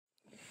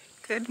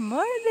Good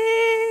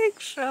morning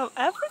from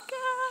Africa.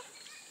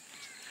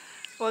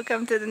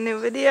 Welcome to the new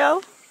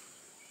video.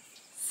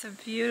 It's a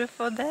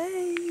beautiful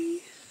day.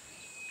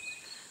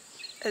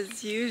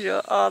 As usual,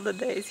 all the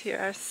days here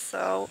are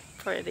so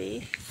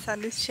pretty.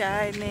 Sun is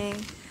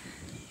shining.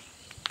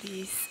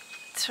 These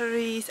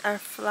trees are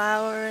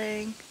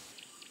flowering.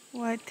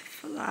 White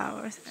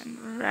flowers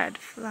and red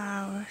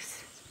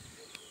flowers.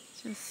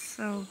 Just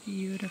so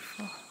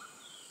beautiful.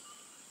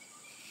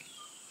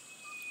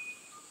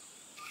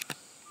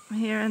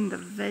 Here in the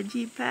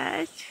veggie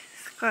patch,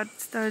 Scott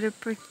started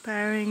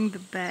preparing the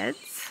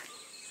beds.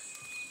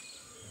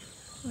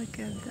 Look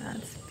at that,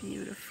 it's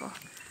beautiful.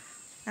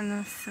 And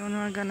then soon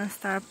we're gonna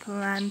start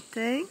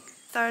planting.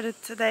 Started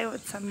today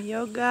with some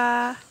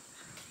yoga,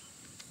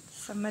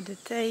 some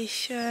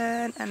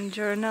meditation and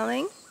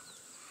journaling.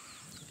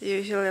 I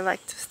usually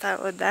like to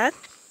start with that.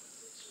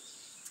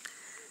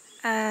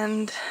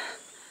 And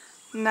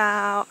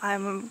now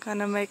I'm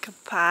gonna make a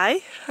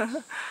pie.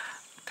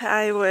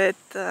 Pie with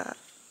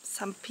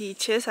some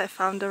peaches. I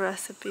found the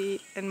recipe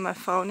in my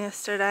phone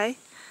yesterday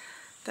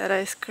that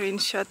I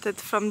screenshotted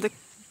from the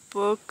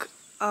book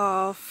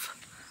of,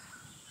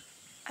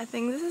 I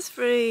think this is a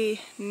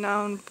pretty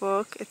known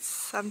book. It's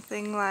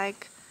something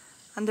like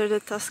Under the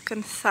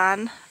Tuscan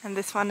Sun, and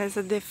this one is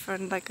a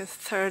different, like a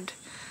third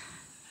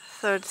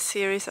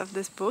series of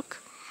this book.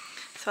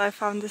 So I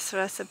found this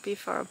recipe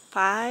for a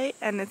pie,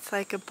 and it's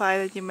like a pie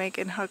that you make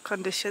in hot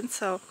conditions.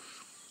 So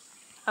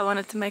I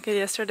wanted to make it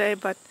yesterday,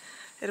 but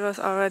it was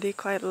already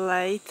quite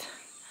late,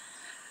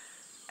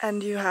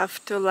 and you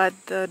have to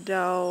let the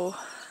dough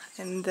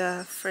in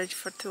the fridge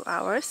for 2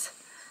 hours.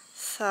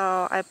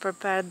 So I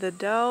prepared the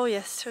dough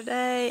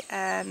yesterday,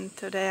 and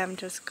today I'm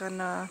just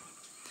gonna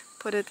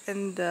put it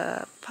in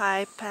the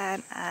pie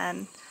pan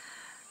and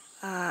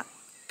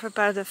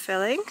prepare the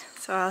filling.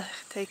 So I'll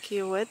take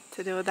you with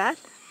to do that,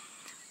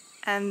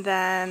 and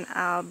then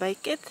I'll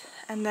bake it.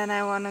 And then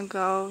I want to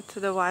go to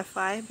the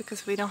Wi-Fi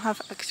because we don't have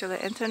actually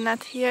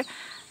internet here,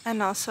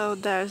 and also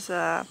there's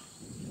a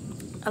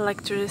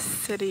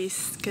electricity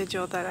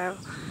schedule that I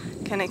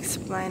can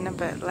explain a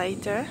bit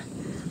later.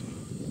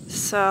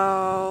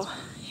 So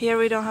here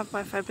we don't have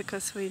Wi-Fi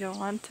because we don't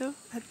want to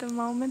at the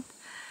moment,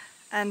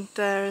 and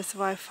there's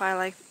Wi-Fi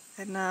like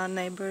in a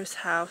neighbor's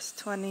house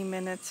 20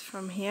 minutes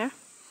from here.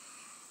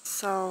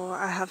 So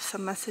I have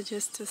some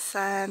messages to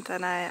send,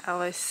 and I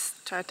always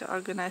try to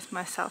organize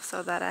myself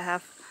so that I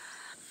have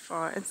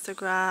for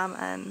Instagram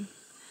and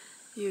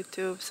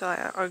YouTube, so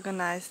I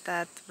organize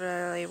that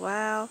really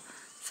well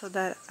so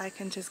that I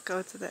can just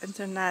go to the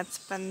internet,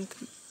 spend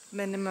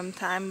minimum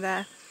time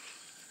there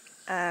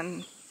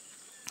and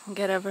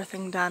get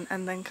everything done,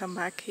 and then come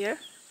back here.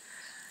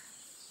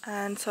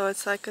 And so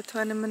it's like a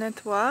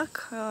 20-minute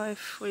walk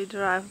if we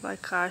drive by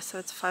car, so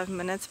it's 5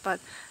 minutes,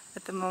 but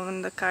at the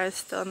moment the car is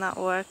still not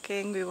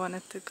working. We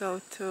wanted to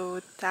go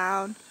to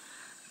town,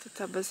 to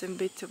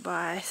Tabazimbi, to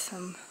buy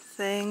some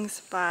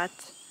things, but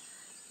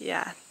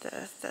yeah,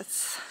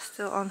 that's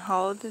still on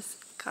hold, this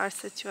car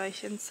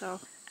situation. So,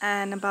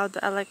 and about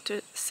the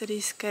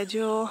electricity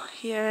schedule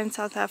here in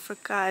South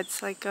Africa,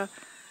 it's like a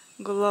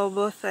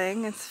global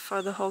thing. It's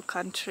for the whole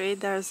country.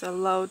 There's a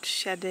load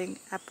shedding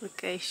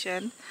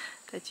application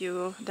that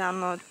you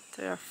download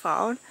to your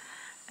phone,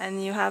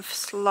 and you have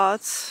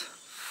slots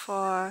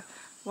for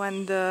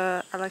when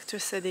the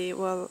electricity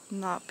will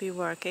not be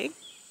working.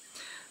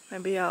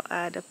 Maybe I'll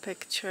add a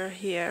picture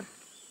here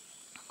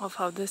of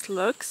how this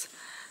looks.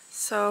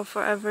 So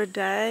for every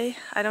day,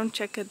 I don't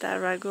check it that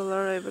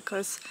regularly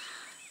because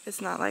it's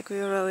not like we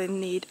really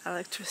need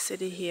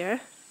electricity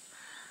here.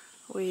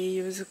 We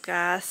use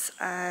gas,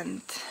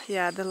 and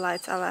yeah, the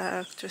lights are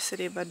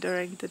electricity, but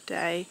during the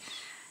day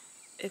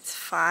it's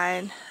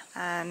fine,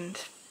 and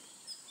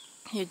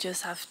you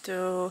just have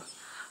to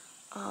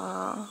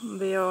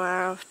be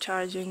aware of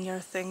charging your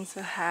things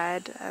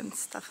ahead and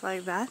stuff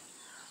like that,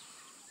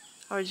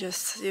 or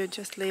you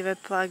just leave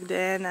it plugged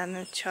in and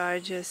it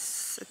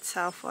charges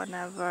itself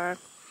whenever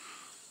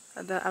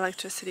the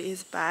electricity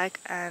is back.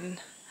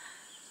 And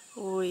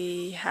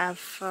we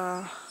have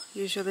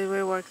usually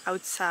we work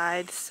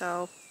outside,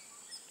 so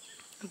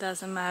it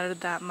doesn't matter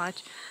that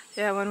much.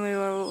 Yeah, when we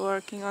were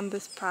working on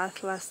this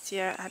path last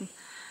year and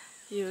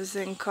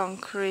using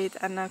concrete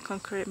and a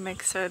concrete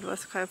mixer, it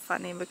was quite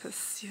funny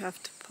because you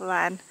have to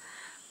plan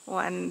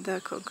when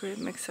the concrete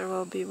mixer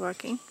will be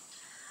working.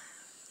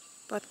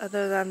 But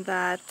other than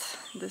that,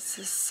 this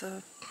is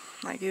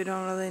like you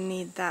don't really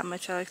need that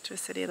much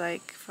electricity.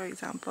 Like for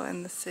example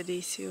in the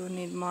cities you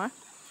need more.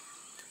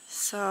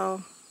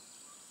 So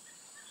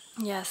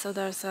yeah, so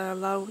there's a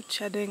load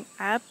shedding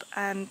app,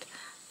 and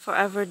for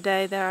every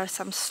day there are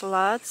some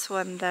slots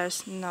when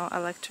there's no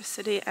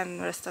electricity, and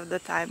the rest of the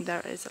time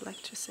there is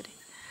electricity.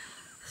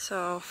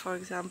 So for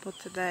example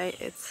today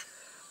it's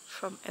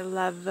from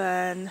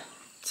 11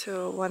 to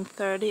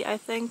 1:30, I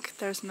think,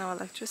 there's no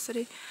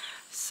electricity.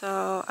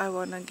 So I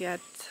want to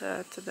get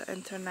to the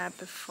internet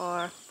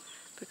before,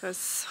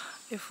 because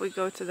if we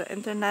go to the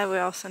internet we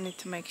also need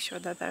to make sure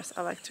that there's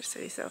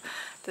electricity. So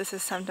this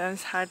is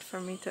sometimes hard for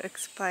me to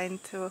explain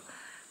to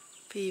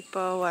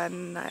people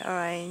when I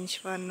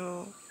arrange when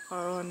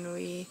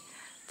we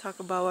talk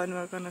about when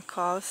we're gonna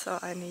call, so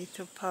I need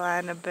to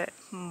plan a bit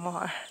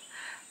more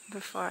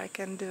before I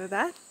can do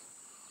that.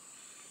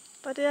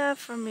 But yeah,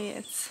 for me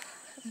it's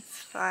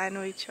fine.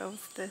 We chose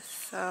this,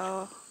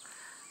 so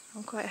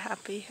I'm quite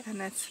happy, and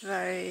it's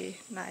very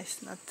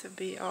nice not to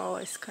be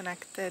always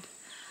connected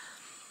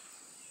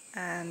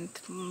and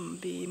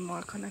be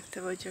more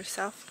connected with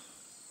yourself.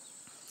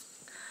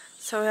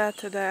 So yeah,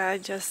 today I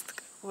just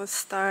was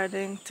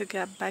starting to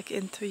get back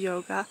into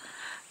yoga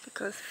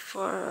because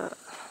for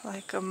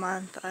like a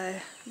month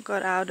I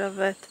got out of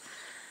it.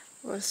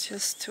 It was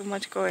just too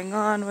much going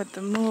on with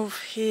the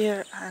move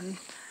here and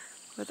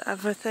with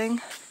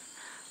everything.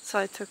 So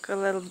I took a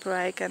little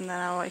break, and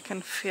now I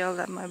can feel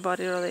that my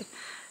body really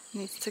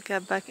needs to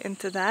get back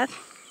into that.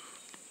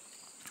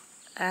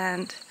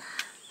 And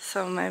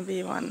so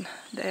maybe one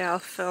day I'll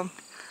film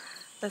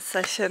a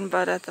session,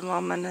 but at the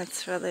moment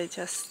it's really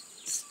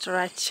just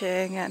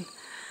stretching and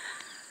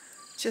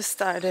just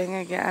starting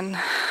again.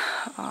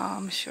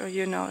 I'm sure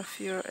you know, if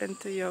you're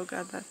into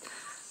yoga, that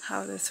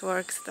how this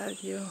works,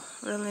 that you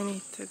really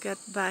need to get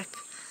back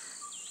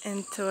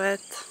into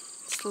it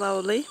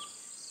slowly.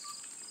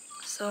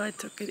 So I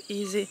took it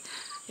easy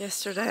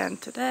yesterday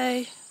and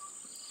today,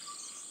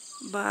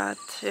 but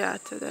yeah,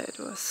 today it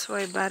was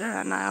way better,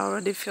 and I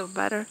already feel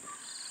better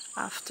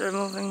after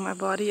moving my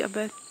body a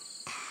bit.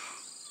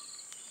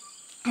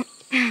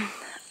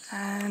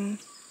 And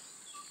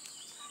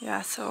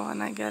yeah, so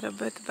when I get a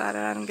bit better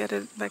and get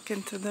it back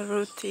into the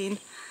routine,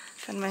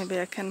 then maybe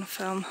I can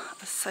film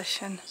a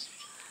session.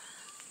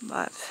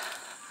 But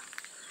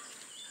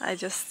I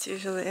just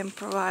usually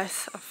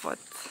improvise of what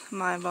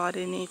my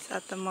body needs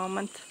at the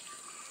moment.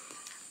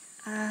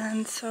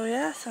 And so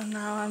yeah, so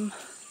now I'm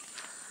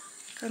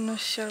gonna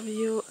show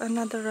you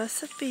another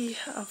recipe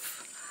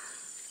of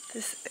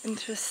this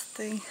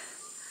interesting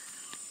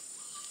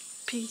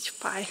peach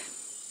pie.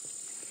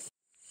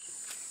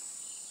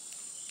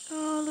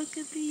 Oh, look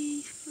at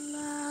these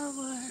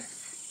flowers.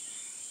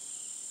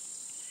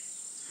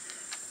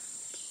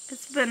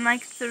 It's been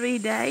like 3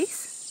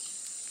 days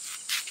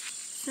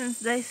since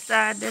they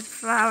started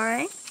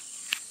flowering.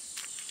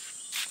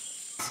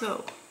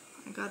 So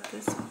I got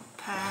this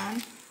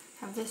pan,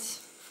 have this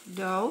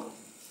dough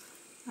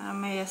I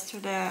made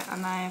yesterday,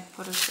 and I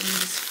put it in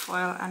this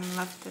foil and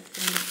left it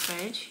in the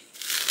fridge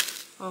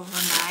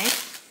overnight,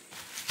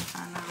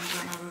 and I'm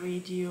gonna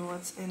read you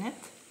what's in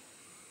it.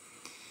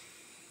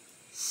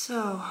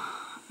 So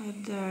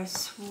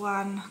there's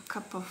 1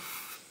 cup of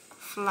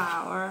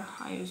flour.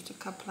 I used a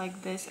cup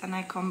like this, and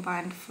I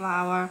combined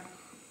flours,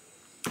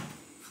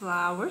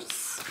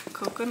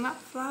 coconut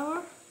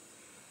flour,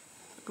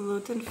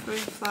 gluten-free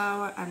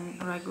flour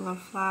and regular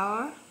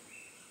flour.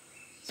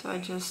 So I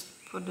just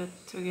put it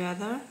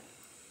together.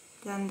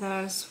 Then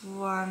there's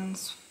 1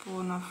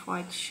 spoon of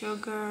white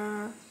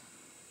sugar,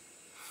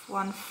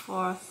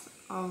 1/4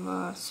 of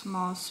a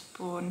small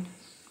spoon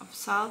of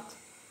salt,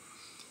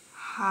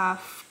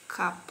 1/2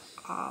 cup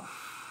of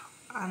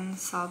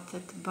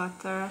unsalted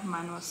butter.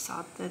 Mine was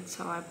salted,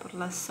 so I put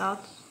less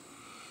salt.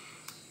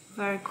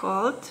 Very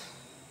cold.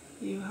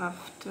 You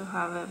have to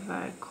have it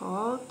very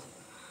cold,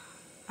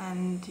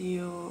 and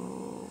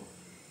you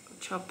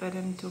chop it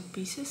into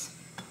pieces.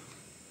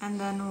 And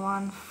then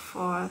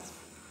 1/4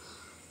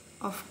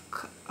 of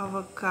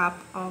a cup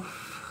of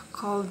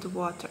cold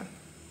water.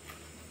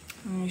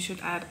 And you should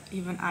add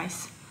even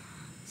ice.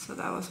 So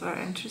that was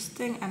very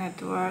interesting, and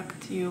it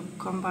worked. You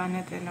combine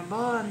it in a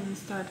bowl and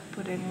start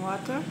putting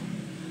water.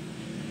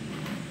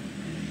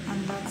 And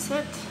that's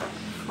it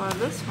for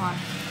this one.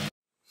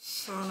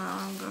 So now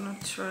I'm gonna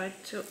try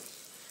to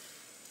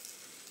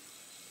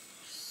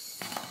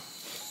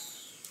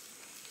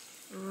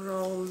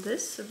roll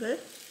this a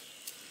bit,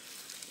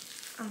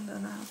 and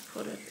then I'll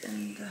put it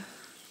in the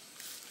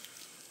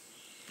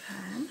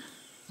pan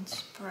and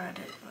spread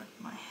it with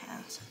my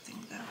hands. I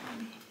think that will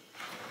be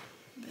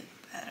a bit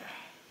better.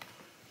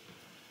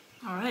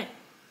 Alright,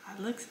 that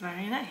looks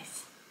very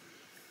nice.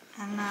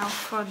 And now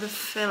for the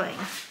filling.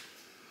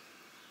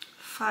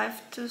 5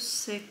 to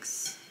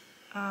 6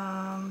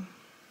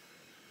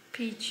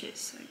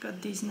 peaches. I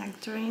got these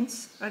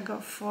nectarines. I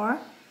got 4.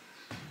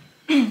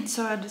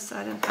 So I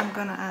decided I'm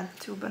gonna add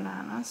 2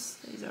 bananas.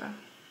 These are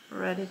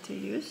ready to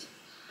use.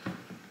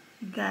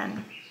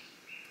 Then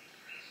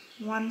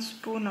 1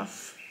 spoon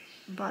of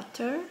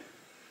butter,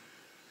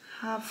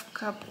 1/2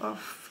 cup of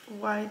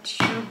white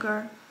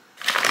sugar,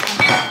 and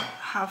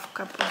 1/2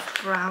 cup of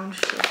brown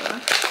sugar.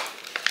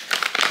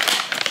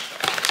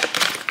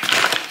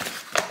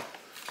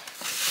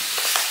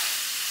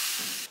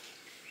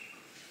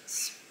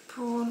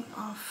 Spoon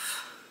of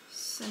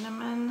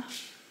cinnamon,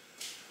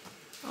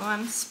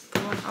 1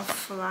 spoon of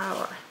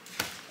flour,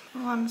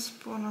 1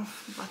 spoon of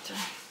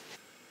butter.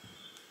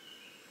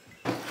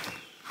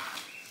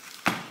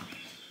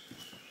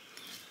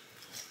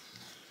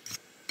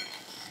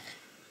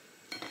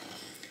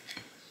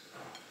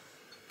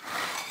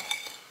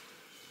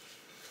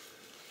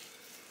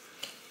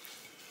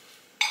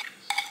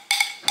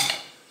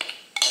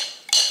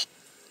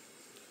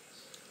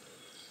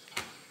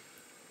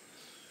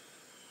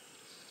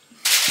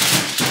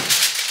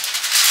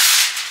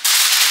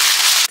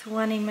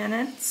 20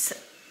 minutes,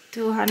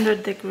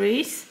 200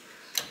 degrees.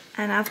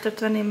 And after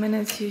 20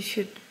 minutes you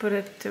should put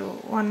it to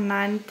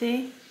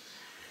 190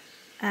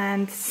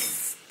 and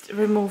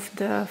remove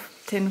the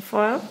tin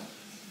foil,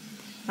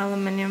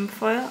 aluminum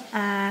foil,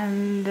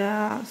 and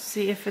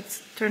see if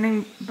it's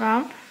turning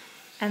brown,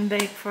 and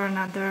bake for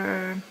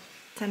another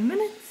 10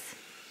 minutes.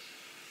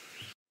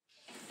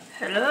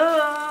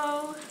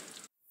 Hello!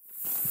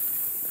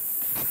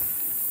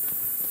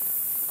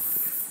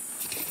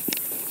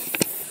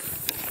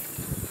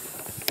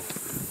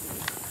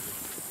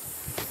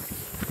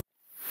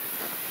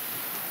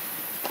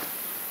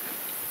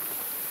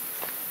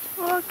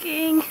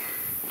 Walking,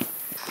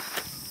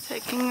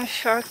 taking a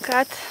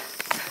shortcut.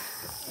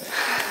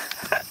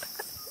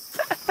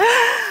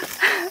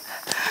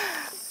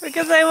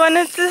 Because I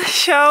wanted to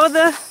show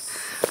the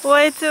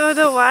way to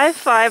the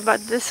Wi-Fi,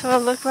 but this will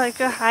look like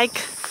a hike.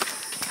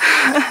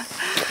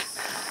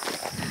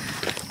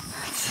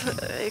 So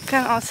you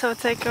can also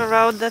take a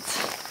road that's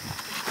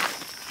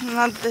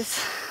not this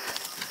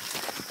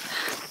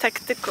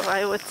tactical,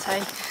 I would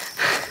say.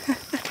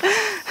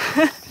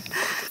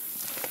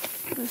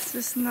 This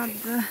is not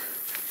the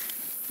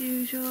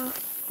usual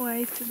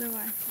way to the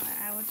Wi-Fi,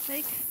 I would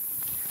think,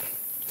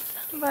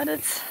 but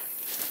it's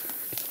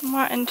a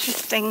more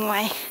interesting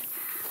way.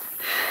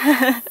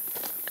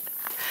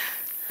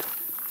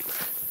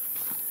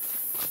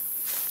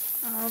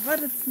 Oh,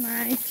 but it's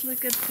nice.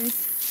 Look at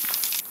this.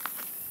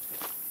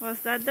 Was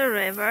that the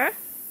river?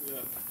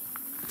 Yeah.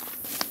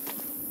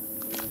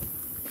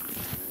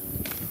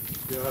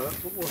 Yeah,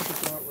 that's what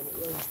water's like when it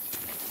rains.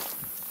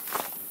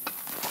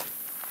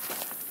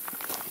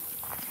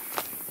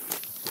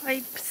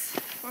 Pipes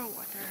for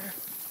water.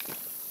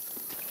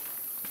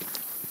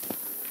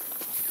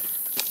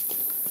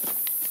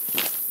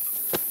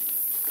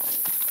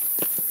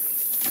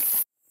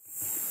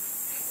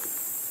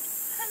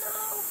 Hello,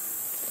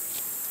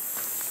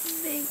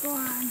 big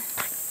one.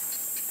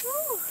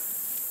 Ooh.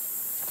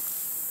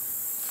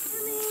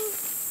 Morning.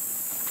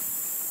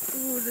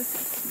 Ooh, this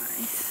is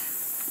nice.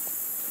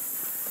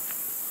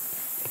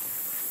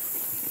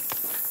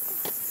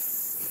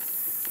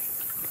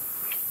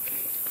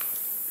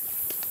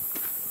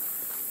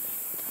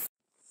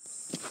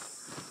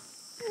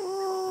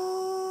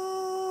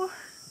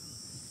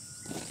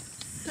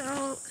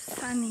 So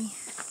sunny.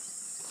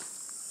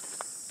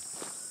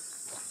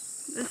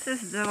 This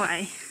is the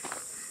way.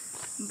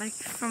 Back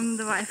from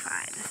the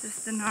Wi-Fi. This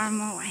is the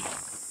normal way.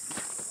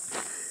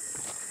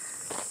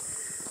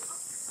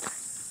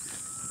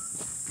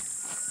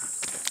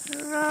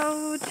 The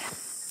road.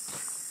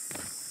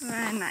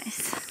 Very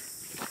nice.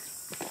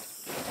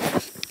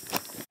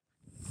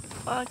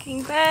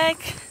 Walking back.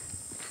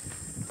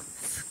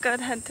 Scott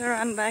had to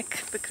run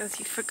back because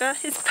he forgot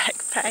his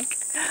backpack.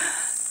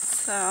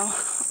 So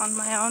on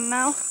my own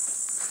now,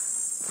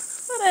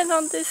 but I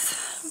know this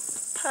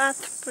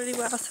path pretty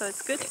well, so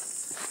it's good.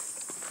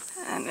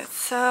 And it's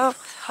so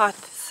hot,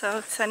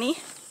 so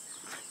sunny,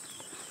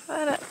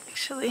 but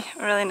actually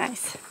really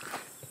nice.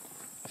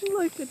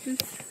 Look at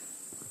this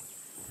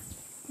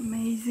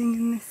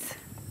amazingness.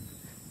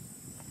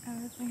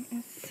 Everything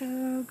is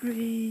so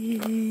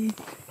green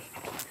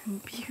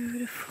and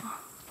beautiful.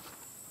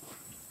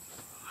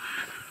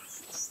 Wow.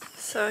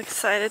 So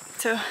excited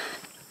to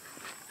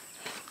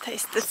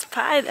taste this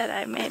pie that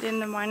I made in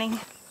the morning.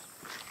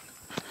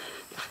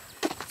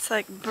 It's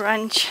like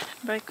brunch,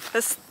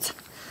 breakfast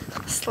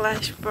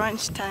slash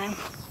brunch time.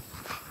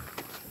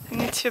 I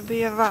think it should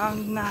be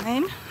around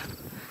 9.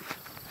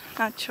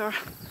 Not sure.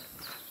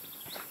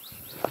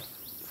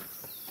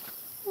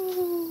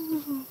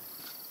 Ooh.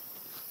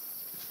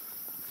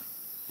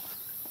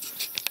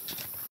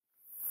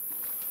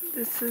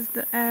 This is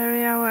the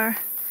area where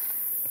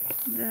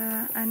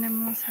the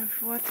animals have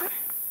water.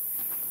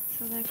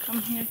 So they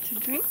come here to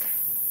drink.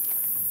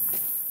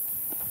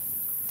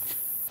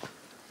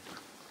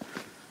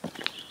 A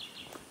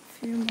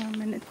few more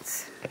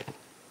minutes.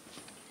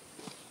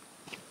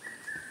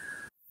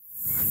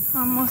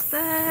 Almost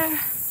there.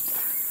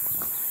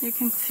 You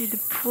can see the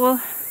pool.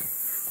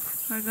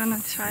 We're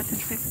gonna try to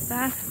fix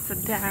that. It's a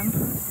dam,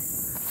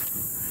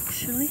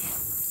 actually.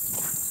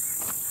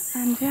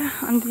 And yeah,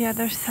 on the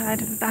other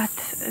side of that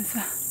is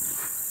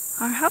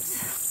our house.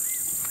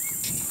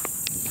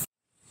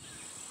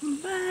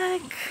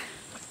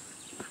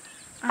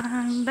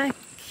 I'm back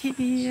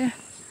here.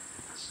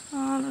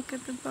 Oh, look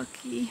at the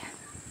bucky.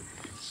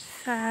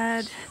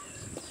 Sad.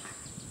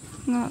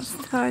 Not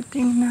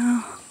starting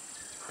now.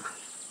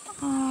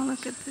 Oh,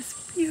 look at this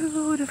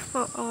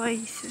beautiful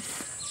oasis.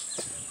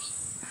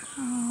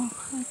 Oh,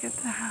 look at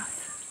the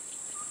house.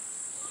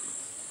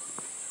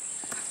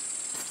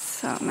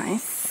 So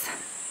nice.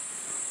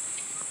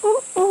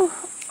 Ooh, ooh.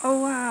 Oh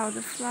wow,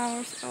 the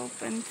flowers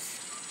opened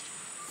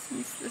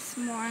since this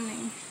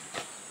morning.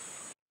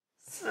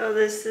 So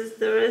this is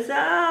the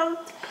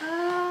result.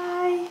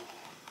 Pie.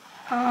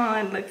 Oh,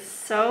 it looks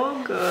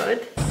so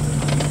good.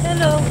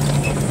 Hello.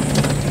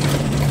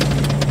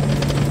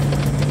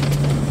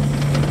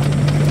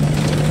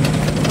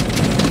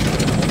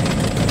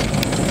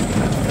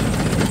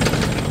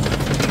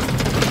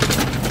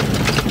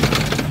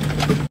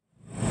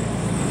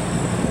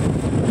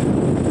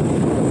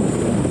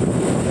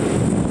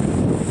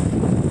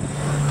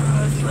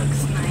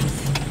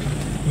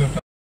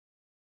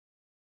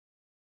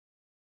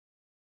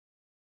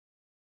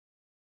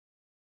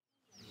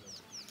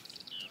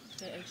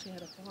 actually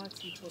had a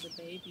party for the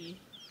baby.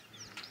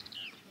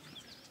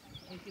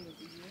 I think he was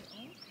a year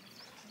old.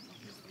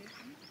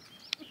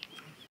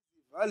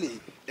 Valley,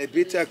 a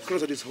bit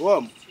closer to his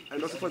home,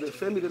 and also for the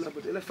family that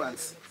about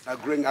elephants are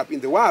growing up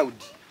in the wild.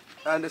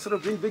 And sort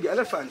of being big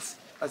elephants,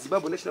 as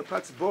Zimbabwe National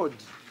Parks Board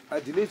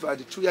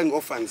delivered 2 young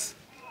orphans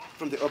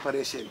from the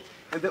operation.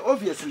 And they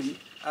obviously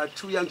are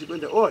too young to go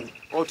on their own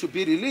or to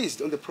be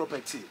released on the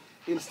property.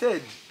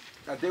 Instead,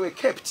 they were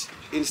kept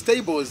in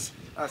stables,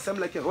 some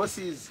like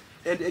horses,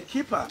 and a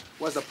keeper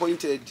was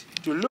appointed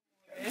to look.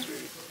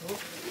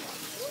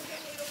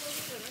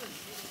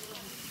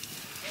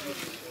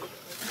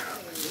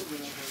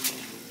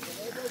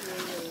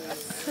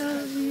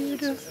 So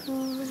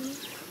beautiful.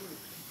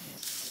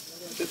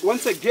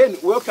 Once again,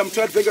 welcome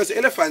to Vegas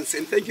Elephants,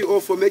 and thank you all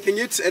for making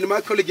it. And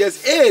my colleague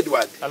is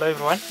Edward. Hello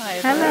everyone. Hi.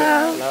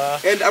 Hello. Hello.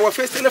 And our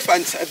first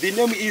elephant, the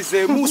name is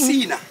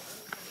Musina.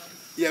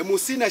 Yeah,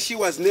 Musina, she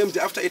was named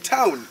after a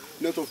town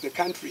north of the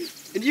country.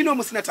 And you know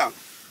Musina town?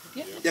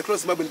 Yeah. Yeah,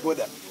 across Zimbabwe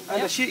border.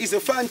 And she is a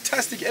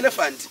fantastic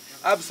elephant,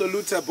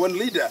 absolute born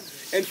leader.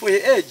 And for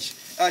her age,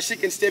 she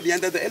can stay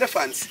behind the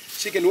elephants.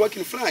 She can walk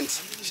in front.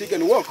 She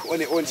can walk on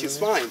her own. She's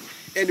fine.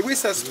 And we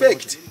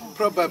suspect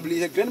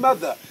probably her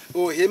grandmother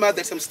or her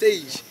mother at some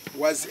stage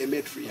was a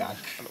matriarch.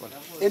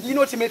 And you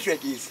know what a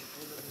matriarch is?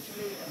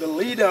 The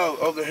leader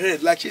of the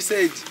herd. Like she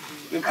said,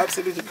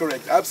 absolutely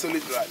correct,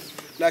 absolutely right.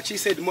 Like she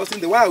said, most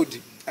in the world,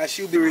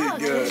 she'll be really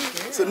good.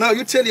 So now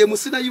you tell her,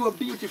 Musina, you are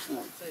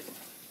beautiful.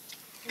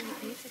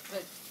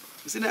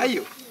 Musina, are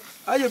you?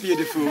 Are you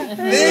beautiful?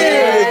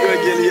 There we go,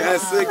 girl. You are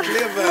so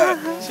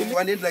clever. She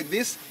one end like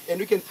this, and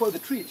we can pour the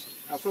treat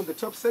from the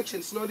top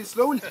section slowly,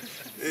 slowly.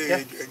 There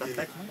we go,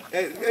 girl.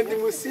 And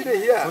Musina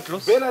here,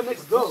 Bella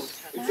next door.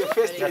 It's a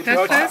first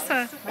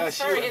daughter.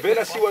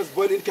 Bella, she was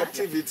born in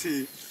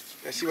captivity.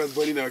 She was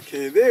born in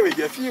okay. There we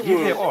go. A few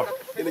more.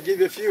 Gonna give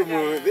you a few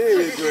more. There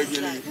we go,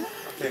 Gilly.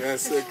 You are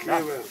so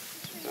clever.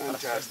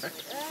 Fantastic.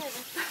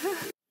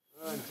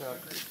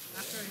 Fantastic.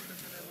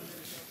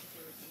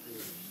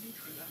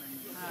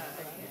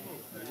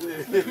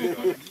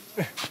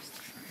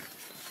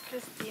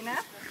 Kristyna.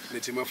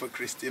 Let him offer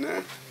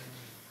Kristyna.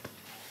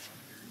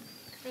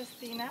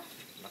 Kristyna.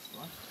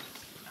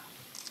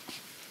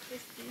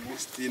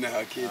 Kristyna,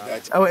 okay,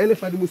 that's our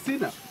elephant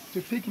Musina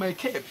to pick my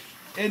cap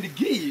and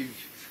give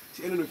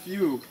to any of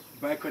you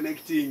by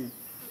connecting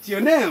to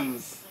your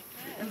names.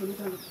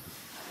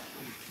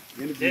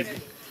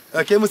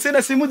 Okay,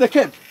 Musina, see the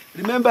cap.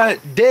 Remember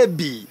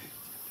Debbie.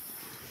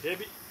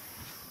 Debbie.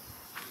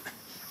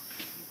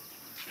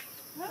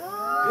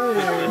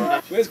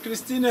 Where's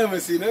Kristyna,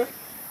 Musina?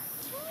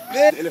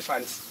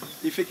 Elephants.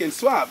 If you can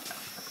swap.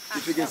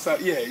 If you can swap,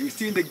 yeah, you're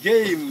still in the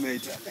game,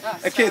 mate.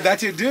 Okay,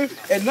 that you do.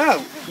 And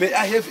now, may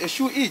I have a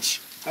shoe each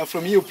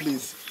from you,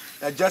 please?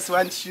 Just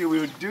one shoe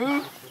will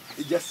do.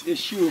 Just a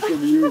shoe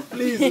from you.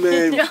 Please,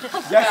 ma'am.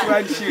 Just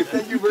one shoe.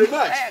 Thank you very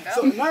much.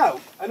 So now,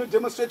 I will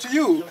demonstrate to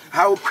you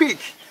how quick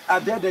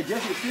their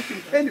digestive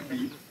system can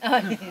be.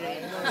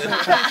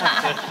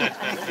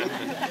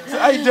 So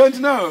I don't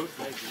know.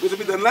 It's a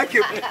bit unlucky.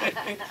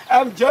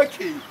 I'm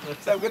joking.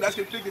 So I'm going to ask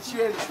you to click the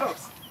shoe and it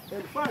stops.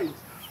 And find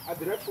at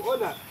the rightful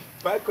owner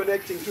by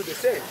connecting to the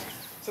set.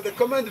 So the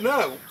command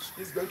now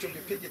is going to be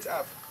pick it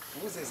up.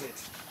 Whose is it?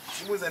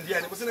 Simuza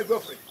Ndiani. Musina go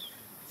for it.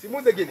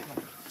 Simuza again.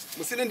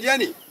 Musina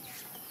Ndiani.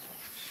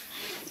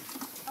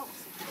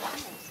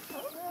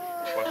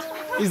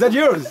 Is that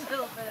yours?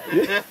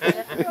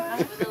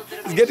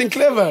 It's getting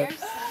clever.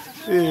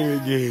 There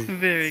we go.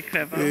 Very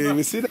clever.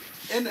 We see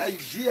an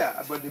idea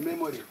about the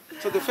memory.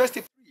 So the first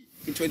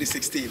in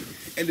 2016,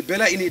 and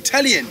Bella in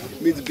Italian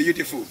means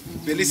beautiful,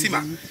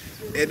 bellissima.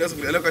 And also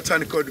a local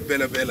town called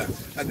Bella Bella,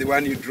 and the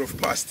one you drove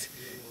past.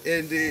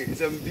 And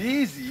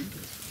Zambezi,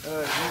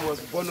 he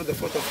was born on the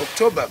 4th of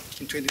October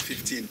in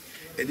 2015.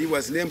 And he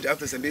was named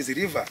after Zambezi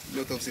River,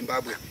 north of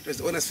Zimbabwe. It was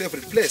the owner's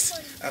favorite place.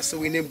 So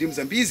we named him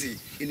Zambezi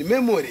in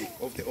memory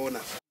of the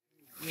owner.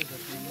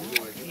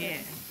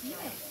 Yeah.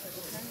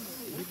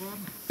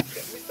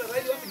 Mr.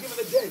 Riley wants to give us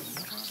a dance.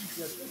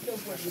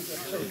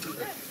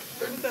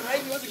 Mr.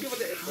 Riley wants to give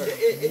us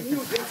a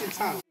new dance in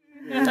town.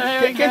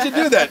 Can't you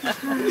do that?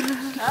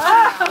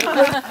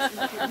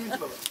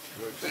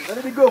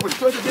 Let me go, but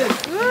show the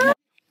dance. You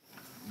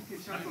can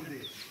shout from there.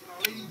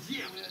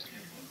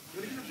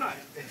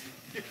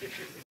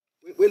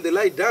 When they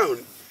lie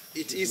down,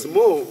 it is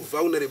more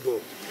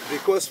vulnerable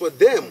because for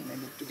them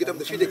to get up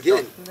the feet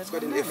again, it's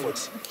quite an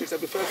effort. It takes up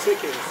to 5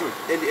 seconds.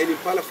 And an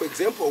impala, for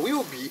example,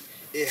 will be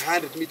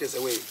 100 meters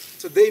away.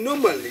 So they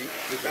normally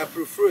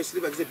prefer to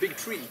sleep against a big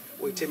tree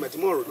or a termite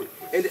tomorrow.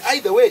 And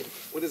either way,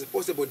 when there's a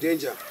possible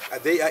danger,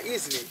 they are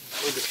easily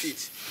on the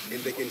feet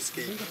and they can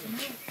escape.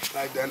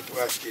 Like done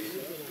for us, Gilly.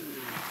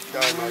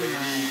 Down, my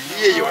lady.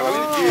 Yeah, you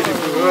are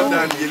beautiful. Well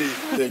done, Gilly.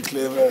 They're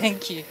clever.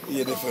 Thank you.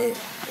 Beautiful.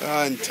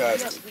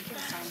 Fantastic.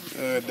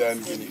 Well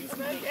done, Gilly.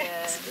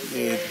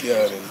 Good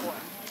girl.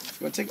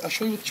 I'll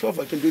show you with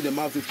Chova. I can do the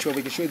mouth with Chova.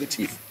 I can show you the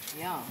teeth.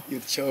 Yeah.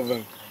 With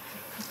Chova.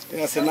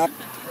 Yes, and now.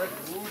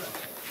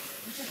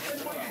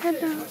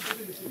 Hello.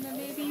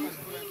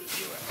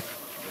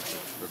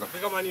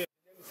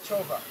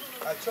 Chova.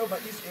 Chova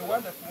is a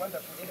wonderful,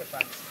 wonderful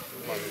elephant.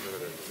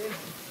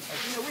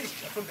 In a week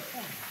from the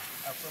food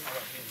from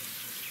our village.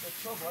 So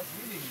Chova was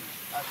willing to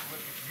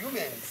work with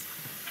humans.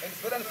 And it's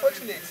very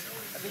unfortunate,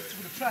 I think, to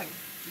the trunk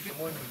to get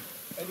money.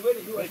 And when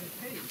he was in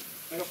pain,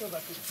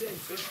 Chova could say, and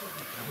for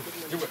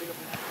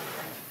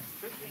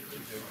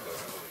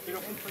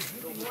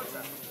drinking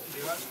water,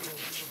 they want to put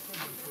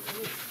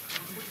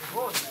a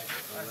hose.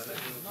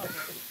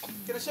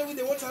 Can I show you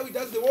the water, how he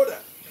does the water?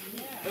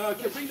 Can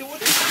you bring the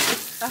water?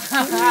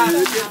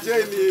 You can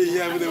join me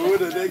here with the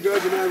water. There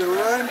goes another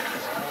one.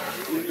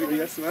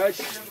 Yes, much.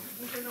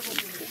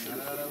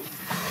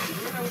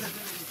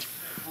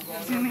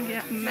 It's gonna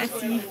get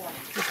messy.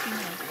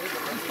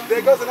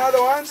 There goes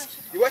another one.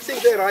 You watching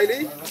there,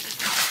 Riley?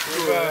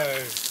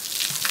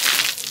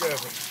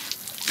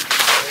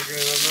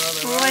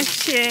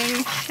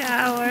 Watching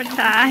shower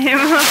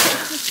time.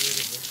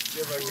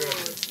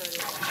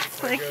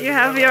 It's like you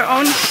have your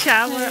own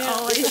shower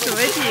always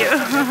with you.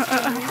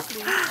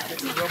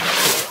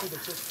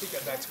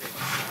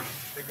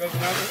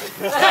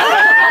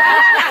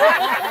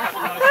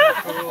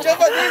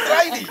 Jump on this,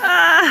 Riley.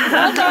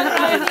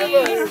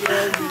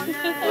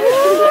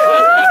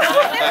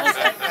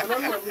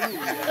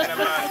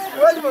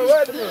 One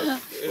more.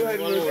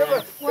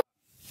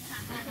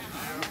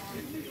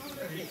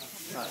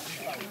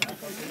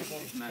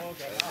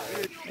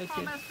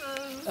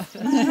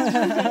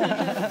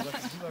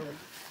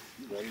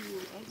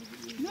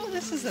 No,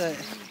 this is a...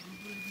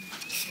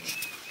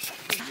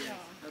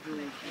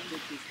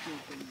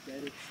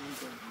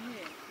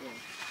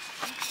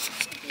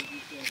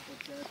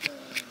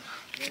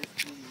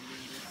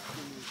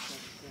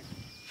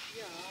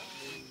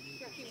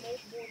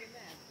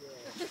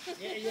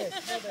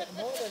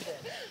 more than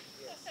that.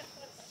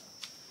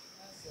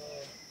 So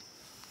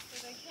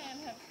they can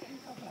have some.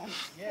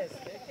 Yes,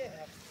 they can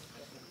have.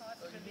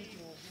 So you need to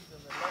give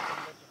them a lot of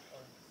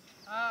oil.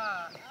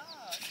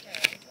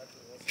 Okay. That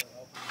will also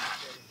help in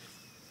sharing this.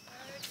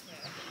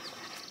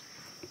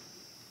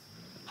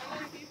 How long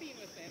have you been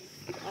with them?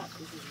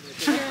 This is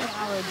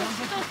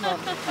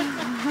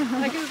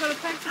Like you've got a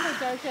practical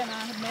joke and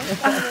I have no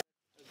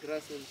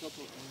grass on top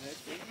of the head.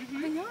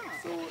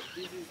 So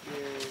this is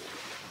the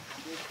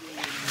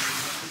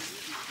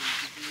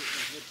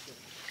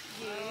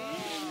you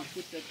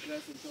put that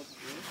grass on top of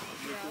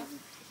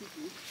it.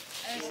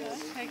 and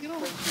take it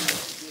off.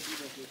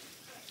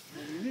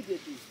 And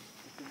immediately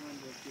the command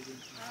was given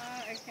to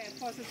you. Okay,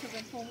 positive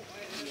and formal.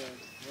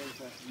 Very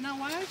fast. Now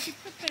why don't you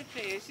put that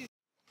there? She's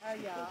yeah.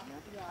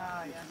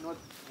 It's not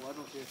one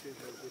of their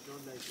favorites. They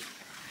don't like it.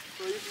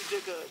 So if you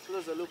take a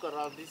closer look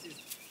around, this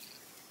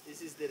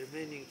is the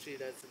remaining tree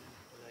that's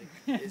like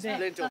there's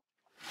plenty of.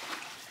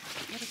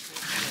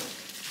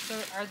 So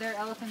are there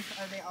elephants,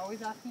 are they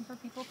always asking for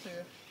people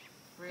to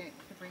bring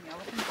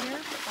elephants here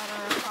that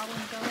are problem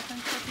with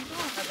elephants for people?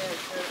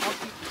 Are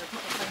people trying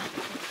to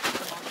keep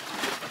them all the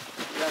time?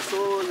 Yeah,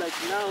 so like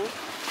now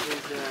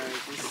there's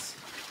this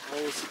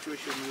whole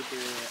situation with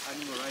the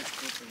animal rights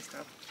group and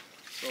stuff.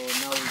 So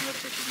now we're not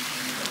taking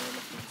any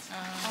elephants.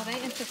 Are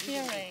they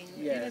interfering?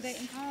 Yes. They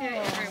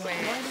interfere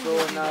everywhere. So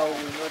now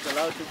we're not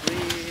allowed to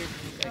breed.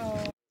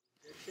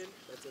 Injection,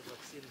 that's a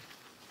vaccine.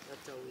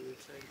 That's how we're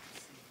trying to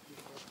see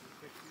if that's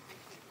effective.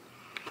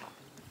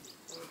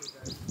 All the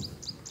guys.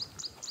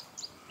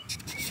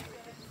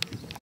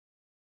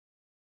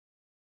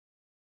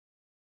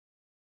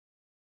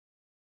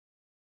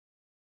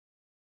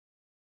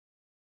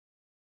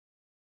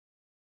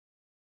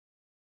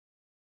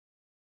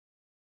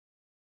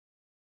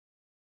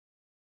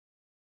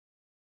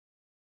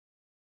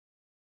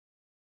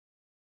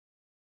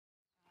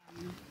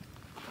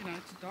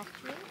 To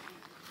doctor,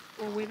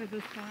 or whether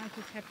this guy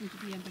just happened to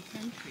be in the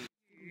country.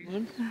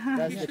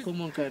 That's the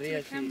common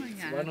career tree.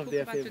 It's one of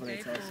their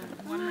favorites also.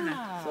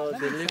 So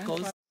the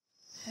locals.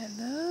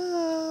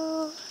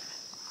 Hello.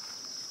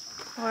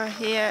 We're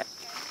here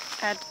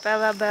at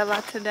Bella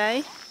Bella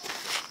today,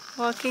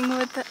 walking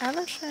with the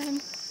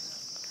elephant.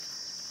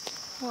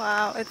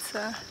 Wow, it's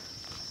an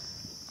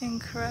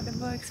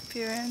incredible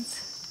experience.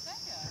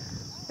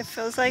 It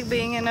feels like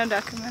being in a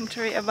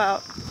documentary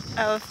about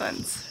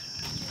elephants.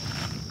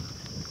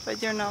 But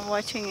you're not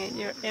watching it,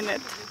 you're in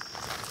it.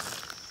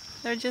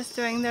 They're just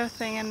doing their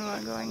thing and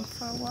we're going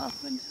for a walk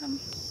with them.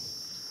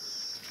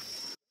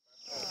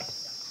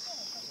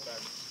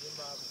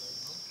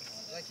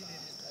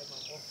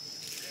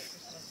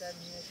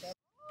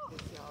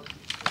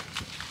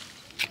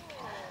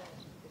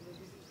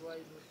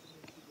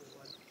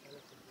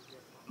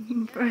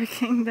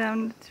 Breaking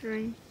down the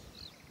tree.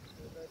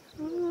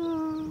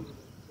 Ooh.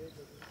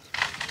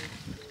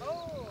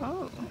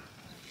 Oh.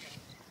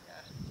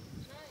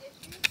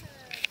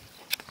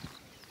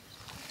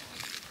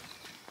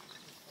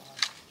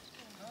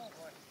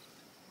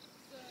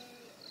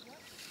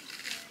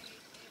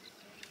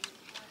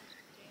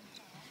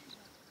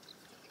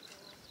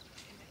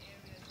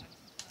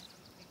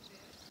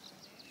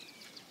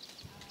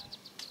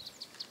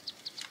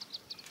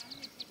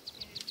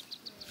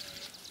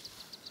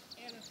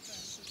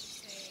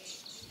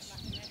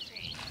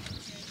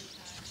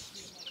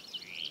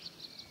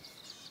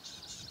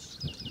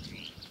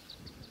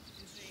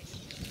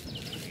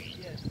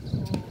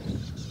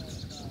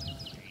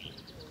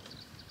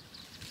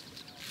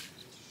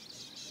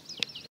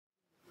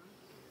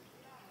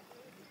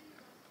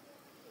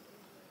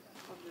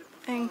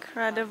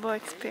 incredible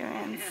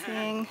experience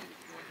seeing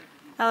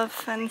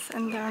elephants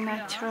in their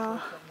natural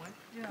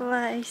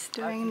place,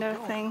 doing their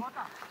thing,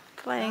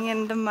 playing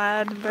in the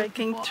mud,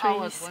 breaking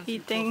trees,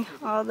 eating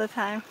all the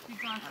time.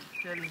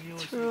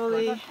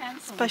 Truly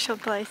special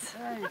place.